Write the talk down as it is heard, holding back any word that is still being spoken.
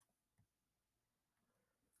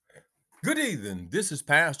Good evening. This is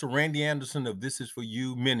Pastor Randy Anderson of This Is For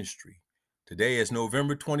You Ministry. Today is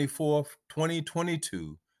November 24th,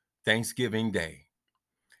 2022, Thanksgiving Day.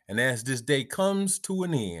 And as this day comes to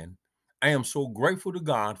an end, I am so grateful to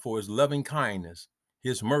God for his loving kindness,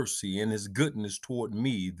 his mercy, and his goodness toward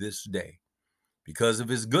me this day. Because of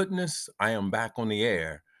his goodness, I am back on the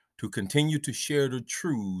air to continue to share the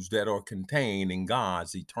truths that are contained in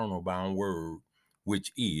God's eternal bound word,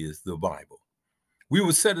 which is the Bible. We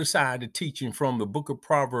will set aside the teaching from the book of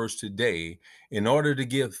Proverbs today in order to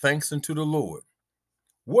give thanks unto the Lord.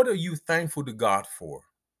 What are you thankful to God for?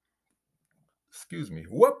 Excuse me.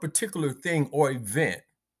 What particular thing or event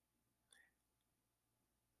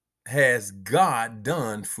has God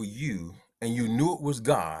done for you and you knew it was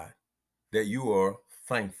God that you are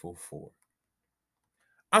thankful for?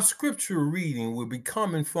 Our scripture reading will be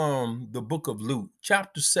coming from the book of Luke,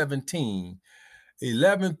 chapter 17,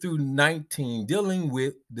 11 through 19, dealing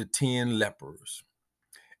with the 10 lepers.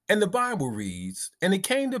 And the Bible reads, "And it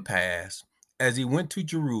came to pass, as he went to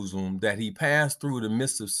Jerusalem, that he passed through the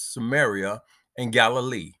midst of Samaria and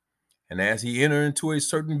Galilee. And as he entered into a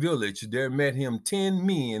certain village, there met him 10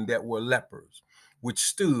 men that were lepers, which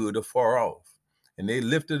stood afar off. And they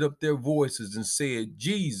lifted up their voices and said,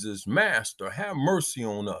 Jesus, Master, have mercy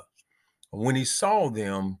on us. And when he saw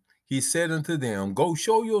them, he said unto them, Go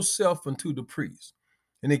show yourself unto the priest.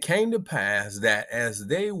 And it came to pass that as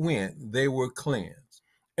they went, they were cleansed.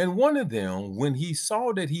 And one of them, when he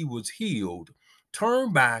saw that he was healed,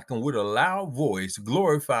 turned back and with a loud voice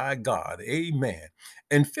glorified God, amen,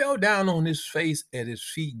 and fell down on his face at his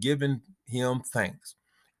feet, giving him thanks.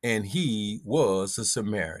 And he was a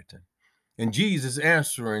Samaritan. And Jesus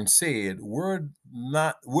answering said, Were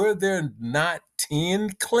there not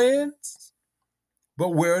 10 cleansed?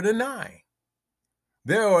 But where are the nine?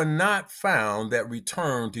 There are not found that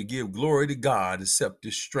return to give glory to God except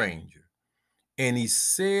this stranger. And he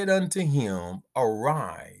said unto him,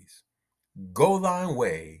 Arise, go thy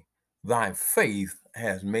way, thy faith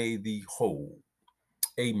has made thee whole.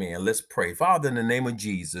 Amen. Let's pray. Father, in the name of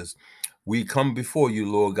Jesus, we come before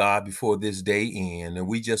you, Lord God, before this day end, and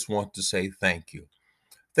we just want to say thank you.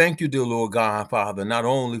 Thank you, dear Lord God, Father, not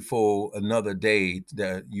only for another day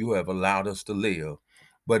that you have allowed us to live,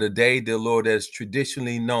 but a day, dear Lord, that is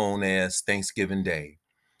traditionally known as Thanksgiving Day.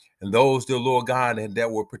 And those, dear Lord God,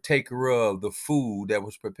 that were partaker of the food that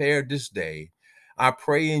was prepared this day, I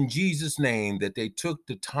pray in Jesus' name that they took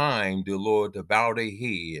the time, dear Lord, to bow their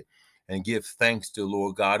head and give thanks, dear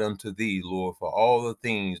Lord God, unto thee, Lord, for all the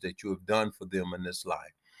things that you have done for them in this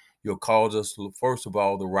life. You have caused us, first of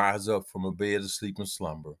all, to rise up from a bed of sleep and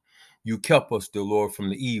slumber. You kept us, dear Lord,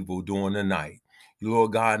 from the evil during the night.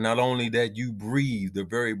 Lord God, not only that you breathe the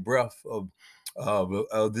very breath of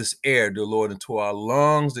this air, dear Lord, into our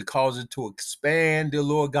lungs that cause it to expand, dear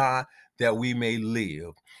Lord God, that we may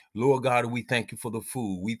live. Lord God, we thank you for the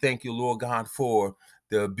food. We thank you, Lord God, for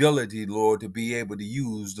the ability, Lord, to be able to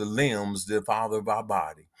use the limbs, the Father of our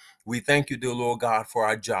body. We thank you, dear Lord God, for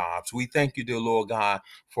our jobs. We thank you, dear Lord God,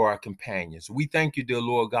 for our companions. We thank you, dear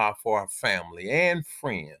Lord God, for our family and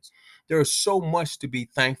friends. There is so much to be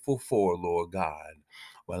thankful for, Lord God.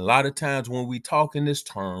 But a lot of times when we talk in this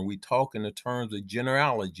term, we talk in the terms of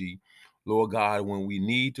generality, Lord God, when we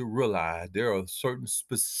need to realize there are certain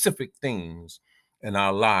specific things in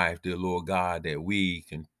our life, dear Lord God, that we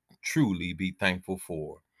can truly be thankful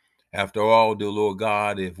for. After all, dear Lord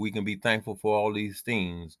God, if we can be thankful for all these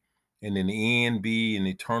things and in the end be in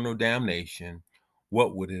eternal damnation,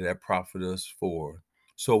 what would it have profited us for?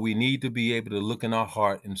 So we need to be able to look in our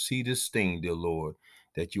heart and see this thing, dear Lord,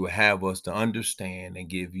 that you have us to understand and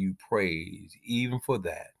give you praise, even for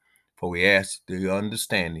that. For we ask the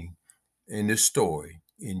understanding in this story.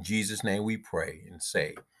 In Jesus' name we pray and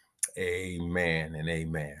say, Amen and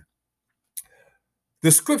amen.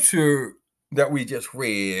 The scripture that we just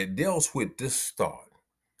read deals with this thought.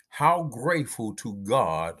 How grateful to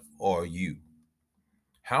God are you?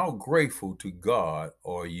 How grateful to God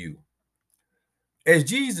are you? As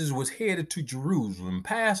Jesus was headed to Jerusalem,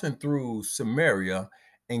 passing through Samaria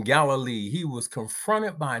and Galilee, he was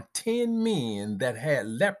confronted by 10 men that had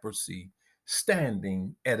leprosy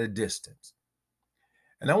standing at a distance.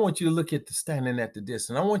 And I want you to look at the standing at the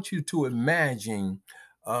distance. I want you to imagine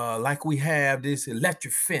like we have this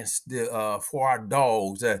electric fence for our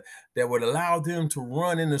dogs that would allow them to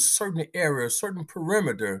run in a certain area, a certain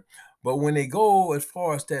perimeter. But when they go as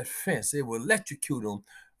far as that fence, it will electrocute them,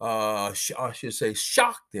 I should say,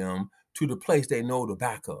 shock them to the place they know to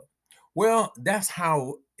back up. Well, that's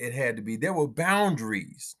how it had to be. There were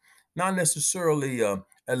boundaries, not necessarily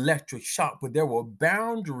electric shock, but there were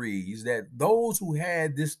boundaries that those who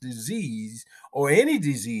had this disease or any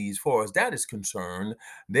disease, for as that is concerned,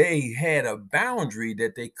 they had a boundary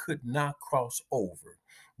that they could not cross over.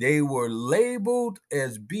 They were labeled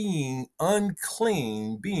as being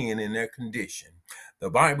unclean, being in their condition. The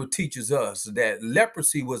Bible teaches us that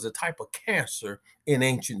leprosy was a type of cancer in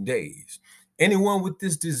ancient days. Anyone with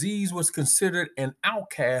this disease was considered an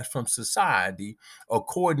outcast from society,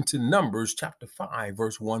 according to Numbers chapter 5,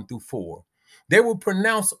 verse 1 through 4. They were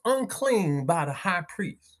pronounced unclean by the high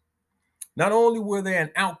priest. Not only were they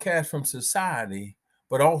an outcast from society,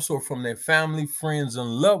 but also from their family, friends, and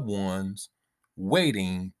loved ones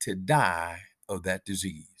waiting to die of that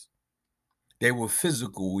disease. They were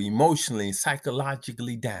physical, emotionally,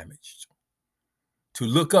 psychologically damaged. To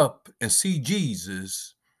look up and see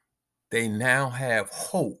Jesus, they now have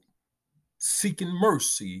hope, seeking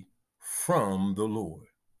mercy from the Lord.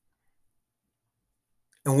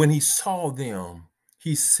 And when he saw them,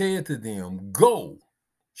 he said to them, "Go,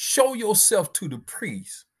 show yourself to the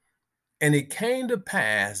priest." And it came to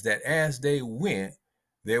pass that as they went,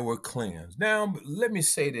 they were cleansed. Now, let me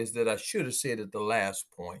say this that I should have said at the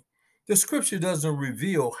last point. The scripture doesn't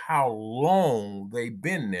reveal how long they've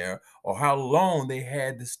been there or how long they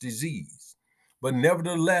had this disease. But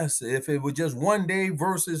nevertheless, if it was just one day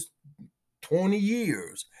versus 20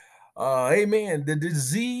 years, amen, the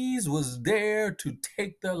disease was there to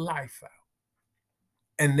take their life out.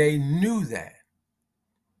 And they knew that.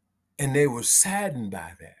 And they were saddened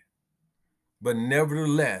by that. But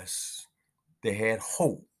nevertheless, they had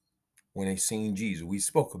hope when they seen Jesus. We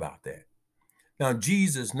spoke about that. Now,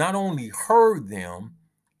 Jesus not only heard them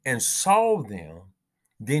and saw them,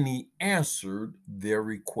 then he answered their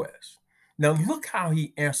request. Now, look how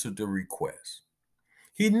he answered the request.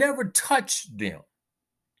 He never touched them.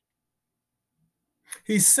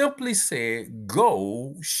 He simply said,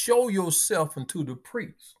 "Go, show yourself unto the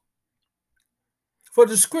priest." For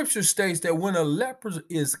the scripture states that when a leper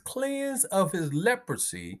is cleansed of his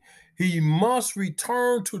leprosy, he must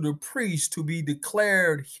return to the priest to be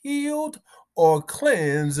declared healed or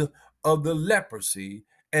cleansed of the leprosy.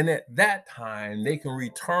 And at that time, they can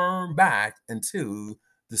return back into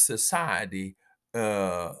the society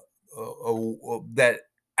that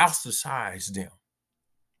ostracized them.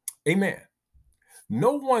 Amen.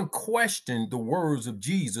 No one questioned the words of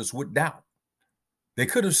Jesus with doubt. They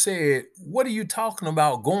could have said, "What are you talking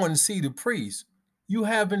about going to see the priest? You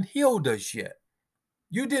haven't healed us yet.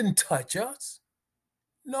 You didn't touch us."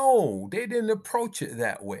 No, they didn't approach it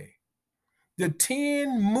that way. The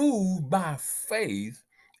 10 moved by faith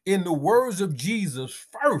in the words of Jesus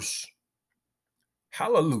first.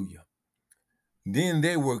 Hallelujah. Then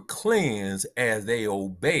they were cleansed as they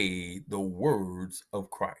obeyed the words of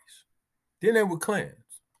Christ. Then they were cleansed.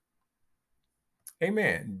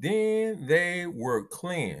 Amen. Then they were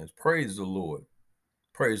cleansed. Praise the Lord.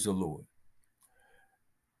 Praise the Lord.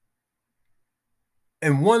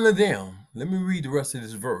 And one of them, let me read the rest of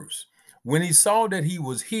this verse. When he saw that he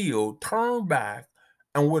was healed, turned back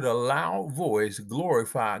and with a loud voice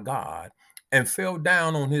glorified God and fell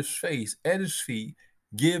down on his face at his feet,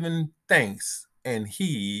 giving thanks. And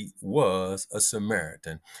he was a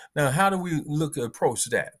Samaritan. Now, how do we approach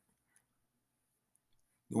that?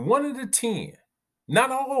 One of the 10, not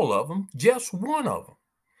all of them, just one of them.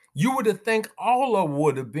 You would have think all of them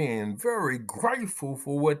would have been very grateful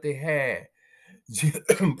for what they had.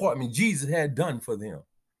 Pardon me, Jesus had done for them.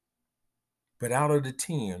 But out of the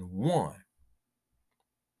 10, one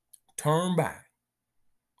turned back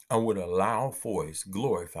and with a loud voice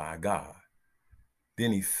glorified God.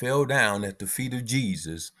 Then he fell down at the feet of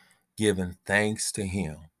Jesus, giving thanks to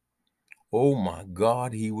him. Oh my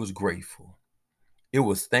God, he was grateful. It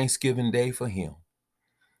was Thanksgiving Day for him.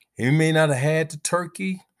 He may not have had the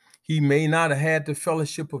turkey. He may not have had the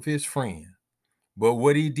fellowship of his friend. But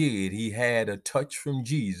what he did, he had a touch from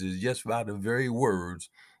Jesus just by the very words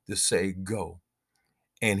to say, "Go."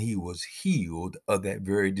 And he was healed of that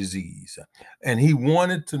very disease. And he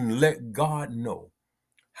wanted to let God know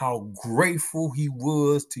how grateful he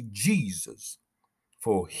was to Jesus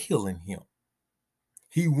for healing him.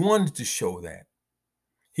 He wanted to show that.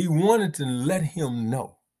 He wanted to let him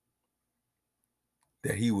know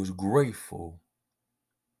that he was grateful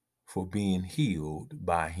for being healed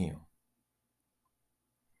by him.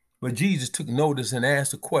 But Jesus took notice and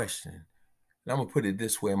asked a question. And I'm going to put it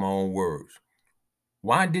this way in my own words.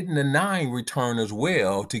 Why didn't the 9 return as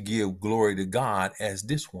well to give glory to God as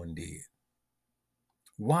this one did?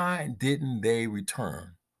 Why didn't they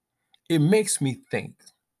return? It makes me think.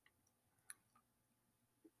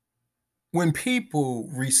 When people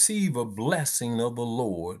receive a blessing of the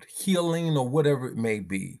Lord, healing or whatever it may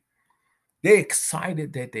be, they're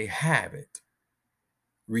excited that they have it,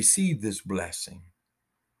 receive this blessing.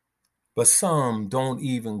 But some don't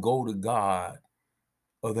even go to God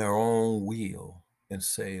of their own will and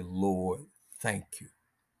say, Lord, thank you.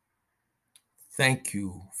 Thank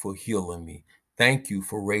you for healing me. Thank you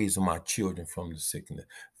for raising my children from the sickness.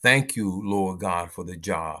 Thank you, Lord God, for the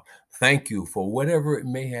job. Thank you for whatever it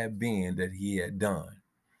may have been that he had done.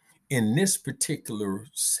 In this particular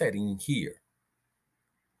setting here,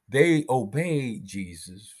 they obeyed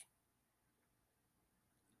Jesus,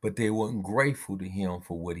 but they weren't grateful to him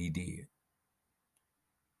for what he did.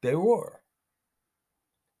 They were.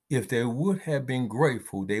 If they would have been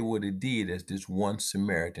grateful, they would have did as this one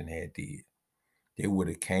Samaritan had did. They would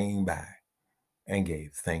have came back and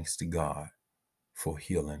gave thanks to God for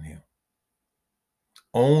healing him.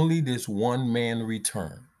 Only this one man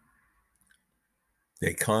returned.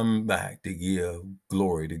 They come back to give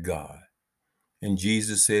glory to God. And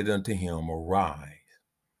Jesus said unto him, arise,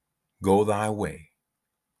 go thy way,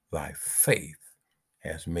 thy faith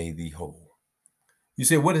has made thee whole. You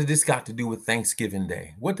say, what does this got to do with Thanksgiving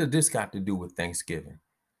Day? What does this got to do with Thanksgiving?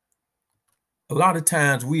 A lot of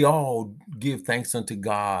times we all give thanks unto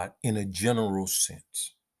God in a general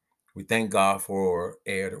sense. We thank God for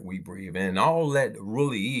air that we breathe, and all that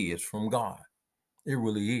really is from God. It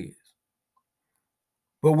really is.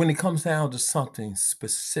 But when it comes down to something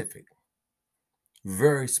specific,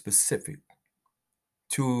 very specific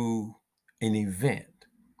to an event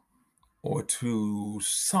or to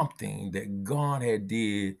something that God had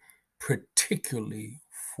did particularly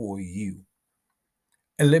for you.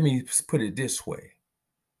 And let me put it this way.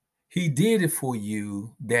 He did it for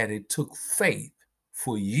you that it took faith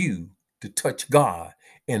for you to touch God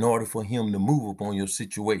in order for him to move upon your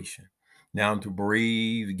situation. Now to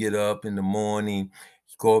breathe, get up in the morning,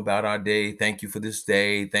 go about our day. Thank you for this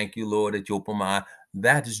day. Thank you, Lord, that you open my eye.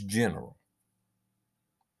 That is general.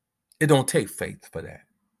 It don't take faith for that.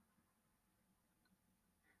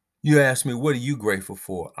 You ask me, what are you grateful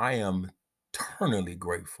for? I am eternally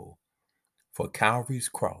grateful for Calvary's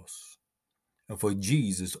cross and for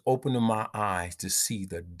Jesus opening my eyes to see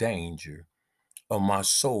the danger of my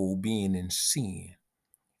soul being in sin,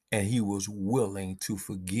 and he was willing to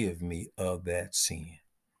forgive me of that sin.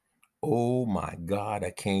 Oh my God,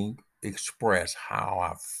 I can't express how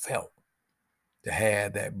I felt to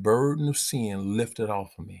have that burden of sin lifted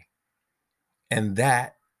off of me. And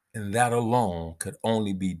that alone could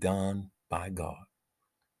only be done by God.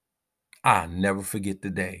 I never forget the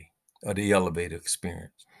day of the elevator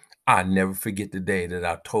experience. I never forget the day that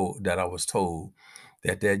I was told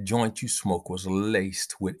that joint you smoke was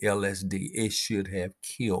laced with LSD. It should have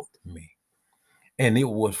killed me. And it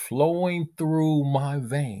was flowing through my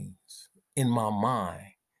veins, in my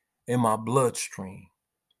mind, in my bloodstream.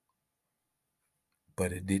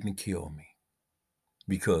 But it didn't kill me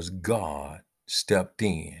because God stepped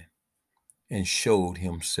in and showed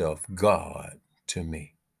himself God to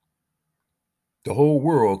me. The whole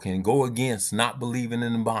world can go against not believing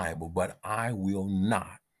in the Bible, but I will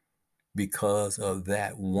not because of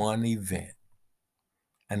that one event.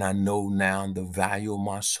 And I know now the value of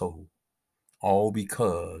my soul, all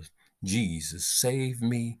because Jesus saved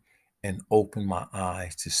me and opened my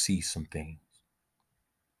eyes to see some things.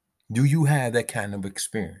 Do you have that kind of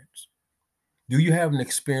experience? Do you have an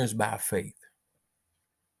experience by faith?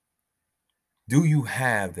 Do you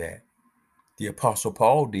have that? The Apostle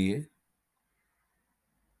Paul did,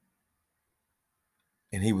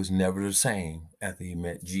 and he was never the same after he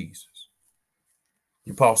met Jesus.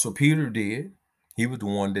 The Apostle Peter did. He was the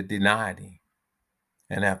one that denied him.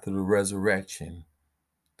 And after the resurrection,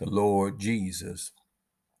 the Lord Jesus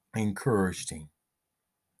encouraged him,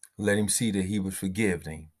 let him see that he was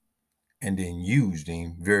forgiving, and then used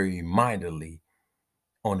him very mightily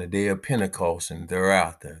on the day of Pentecost and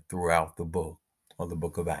thereafter throughout the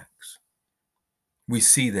book of Acts. We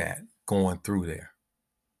see that going through there.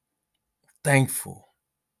 Thankful.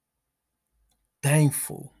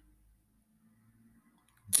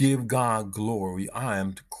 Give God glory. I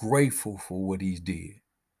am grateful for what he did.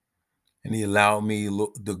 And he allowed me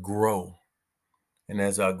to grow. And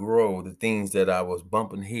as I grow, the things that I was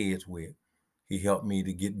bumping heads with, he helped me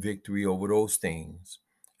to get victory over those things.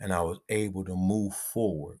 And I was able to move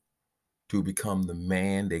forward to become the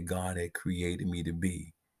man that God had created me to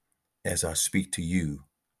be as I speak to you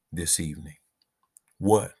this evening.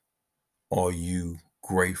 What are you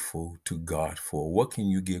grateful to God for? What can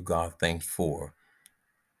you give God thanks for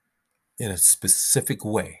in a specific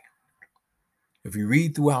way? If you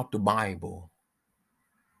read throughout the Bible,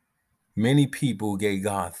 Many people gave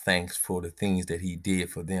God thanks for the things that he did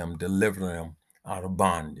for them, delivering them out of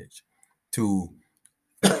bondage, to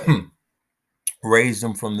raise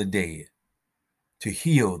them from the dead, to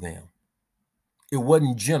heal them. It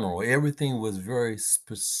wasn't general. Everything was very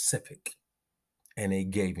specific, and they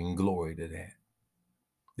gave him glory to that.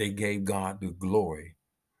 They gave God the glory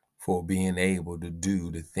for being able to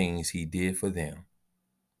do the things he did for them.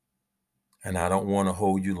 And I don't want to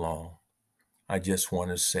hold you long. I just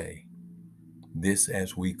want to say this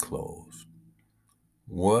as we close.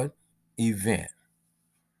 What event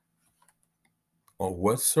or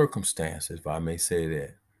what circumstances, if I may say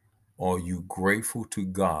that, are you grateful to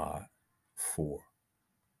God for?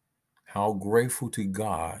 How grateful to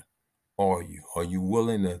God are you? Are you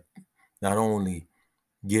willing to not only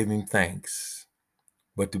give him thanks,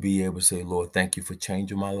 but to be able to say, Lord, thank you for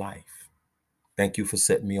changing my life. Thank you for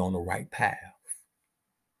setting me on the right path.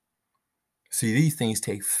 See, these things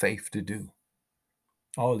take faith to do.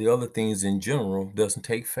 All the other things in general doesn't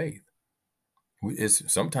take faith.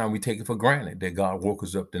 Sometimes we take it for granted that God woke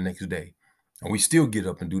us up the next day. And we still get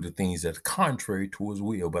up and do the things that's contrary to his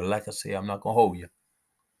will. But like I say, I'm not going to hold you.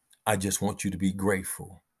 I just want you to be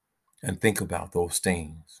grateful and think about those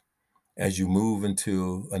things as you move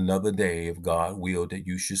into another day, if God will, that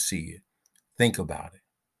you should see it. Think about it.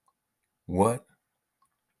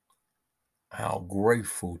 How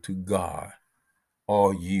grateful to God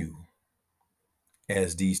are you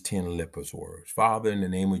as these 10 lepers were? Father, in the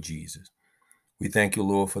name of Jesus, we thank you,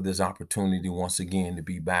 Lord, for this opportunity once again to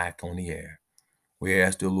be back on the air. We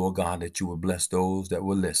ask, dear Lord God, that you will bless those that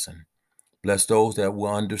will listen. Bless those that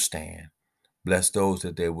will understand. Bless those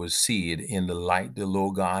that they will see it in the light, dear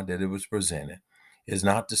Lord God, that it was presented. It's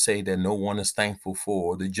not to say that no one is thankful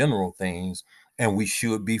for the general things, and we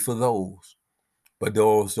should be for those. But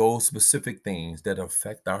those specific things that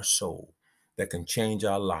affect our soul, that can change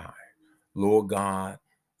our lives, Lord God,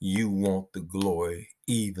 you want the glory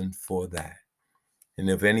even for that. And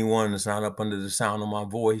if anyone is not up under the sound of my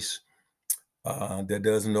voice, that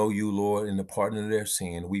doesn't know you, Lord, in the pardon of their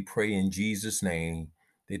sin, we pray in Jesus' name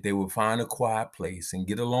that they will find a quiet place and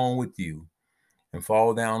get along with you and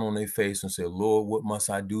fall down on their face and say, Lord, what must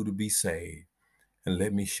I do to be saved? And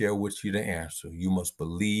let me share with you the answer. You must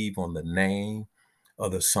believe on the name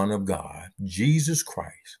of the Son of God, Jesus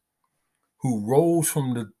Christ, who rose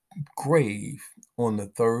from the grave on the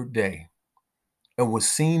third day and was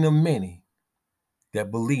seen of many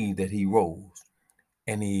that believed that he rose.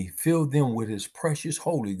 And he filled them with his precious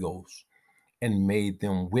Holy Ghost and made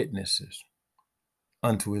them witnesses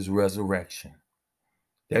unto his resurrection.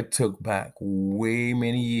 That took back way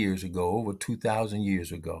many years ago, over 2,000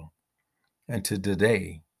 years ago. And to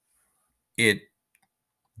today, it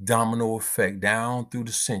domino effect down through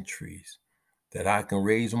the centuries that I can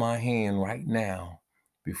raise my hand right now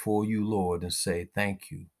before you, Lord, and say thank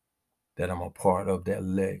you that I'm a part of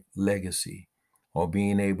that legacy, or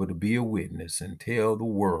being able to be a witness and tell the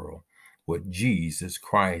world what Jesus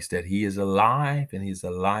Christ, that he is alive and he's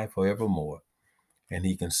alive forevermore, and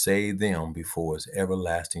he can save them before it's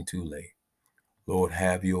everlasting too late. Lord,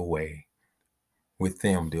 have your way with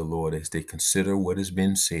them, dear Lord, as they consider what has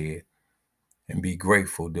been said, and be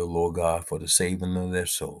grateful, dear Lord God, for the saving of their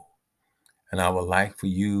soul. And I would like for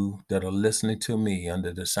you that are listening to me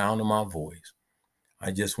under the sound of my voice,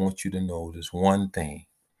 I just want you to know this one thing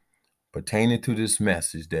pertaining to this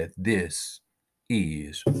message, that this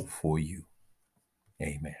is for you.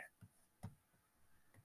 Amen.